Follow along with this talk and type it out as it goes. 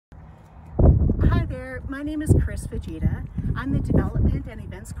my name is Chris Fajita. I'm the Development and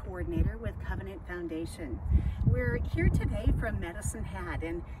Events Coordinator with Covenant Foundation. We're here today from Medicine Hat,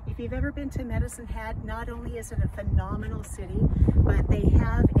 and if you've ever been to Medicine Hat, not only is it a phenomenal city, but they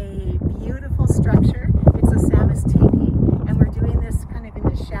have a beautiful structure. It's a Samus teepee, and we're doing this kind of in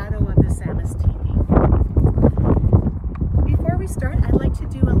the shadow of the Samus teepee. Before we start, I'd like to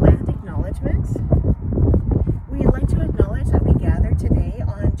do a land acknowledgement. We'd like to acknowledge that we gather today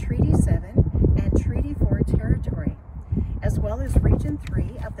on Treaty 7 and Treaty 4 territory, as well as Region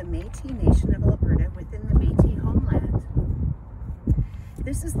 3 of the Métis Nation of Alberta within the Métis homeland.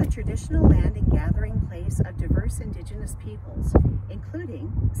 This is the traditional land and gathering place of diverse Indigenous peoples,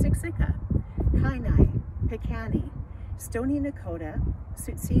 including Siksika, Kainai, Piikani, Stoney Nakoda,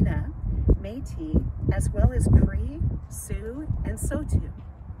 Tsuut'ina, Métis, as well as Cree, Sioux, and Saulteaux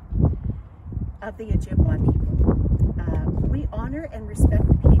of the Ojibwa people. We honor and respect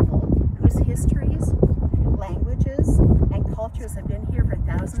the people whose histories, languages, and cultures have been here for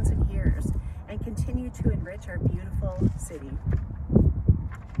thousands of years and continue to enrich our beautiful city.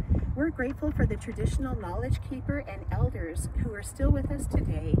 We're grateful for the traditional knowledge keeper and elders who are still with us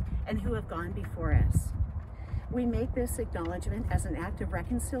today and who have gone before us. We make this acknowledgement as an act of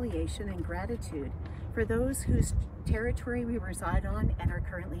reconciliation and gratitude for those whose territory we reside on and are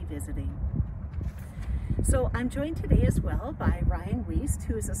currently visiting. So I'm joined today as well by Ryan Wiest,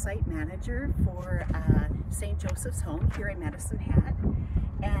 who is a site manager for St. Joseph's Home here in Medicine Hat.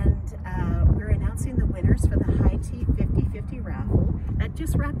 And we're announcing the winners for the High Tea 50/50 raffle that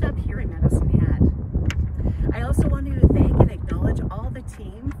just wrapped up here in Medicine Hat. I also want to thank and acknowledge all the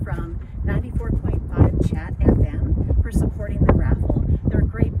team from 94.5 Chat FM for supporting the raffle. They're a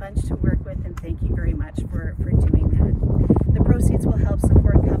great bunch to work with, and thank you very much for doing that. The proceeds will help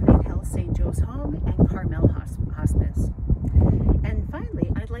support Covenant Health St. Joe's Home and Carmel Hospice. And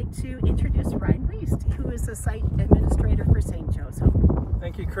finally, I'd like to introduce Ryan Wiest, who is the site administrator for St. Joe's Home.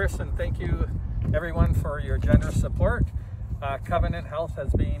 Thank you, Chris, and thank you everyone for your generous support. Covenant Health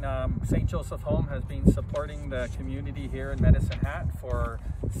has been, St. Joseph Home has been supporting the community here in Medicine Hat for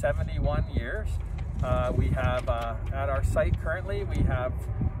 71 years. We have, at our site currently, we have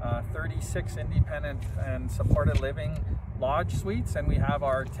 36 independent and supported living lodge suites, and we have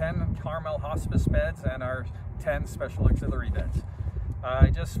our 10 Carmel hospice beds and our 10 special auxiliary beds.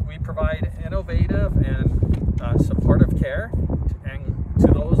 We provide innovative and supportive care to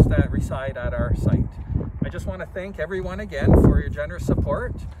those that reside at our site. I just want to thank everyone again for your generous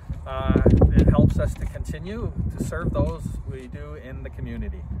support. It helps us to continue to serve those we do in the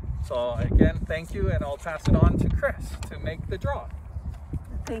community. So again, thank you, and I'll pass it on to Chris to make the draw.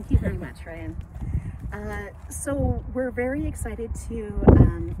 Thank you very much, Ryan. So we're very excited to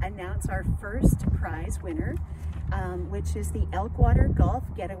announce our first prize winner, which is the Elkwater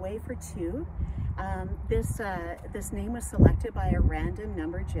Golf Getaway for Two. This name was selected by a random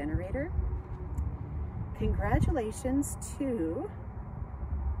number generator. Congratulations to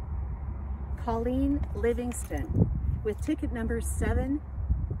Colleen Livingston with ticket number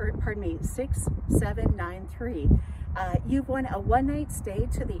 6793. You've won a one-night stay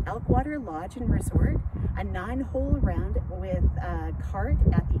to the Elkwater Lodge and Resort, a 9-hole round with a cart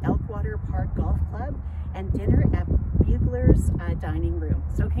at the Elkwater Park Golf Club, and dinner at Bugler's Dining Room.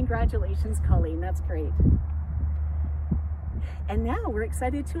 So congratulations, Colleen, that's great. And now we're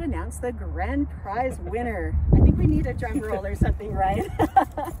excited to announce the grand prize winner. I think we need a drum roll or something, right?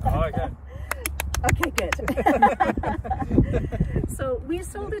 Oh, okay. Okay, good. So we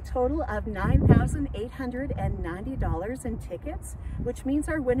sold a total of $9,890 in tickets, which means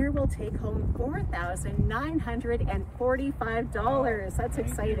our winner will take home $4,945. That's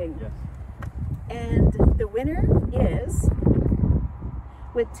exciting. Yes. And the winner is,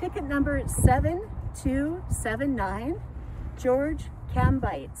 with ticket number 7279, George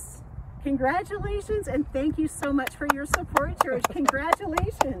Cambites. Congratulations, and thank you so much for your support, George.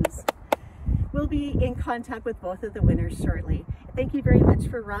 Congratulations. We'll be in contact with both of the winners shortly. Thank you very much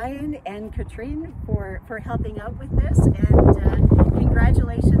for Ryan and Katrine for helping out with this, and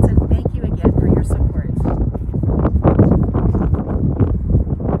congratulations and thank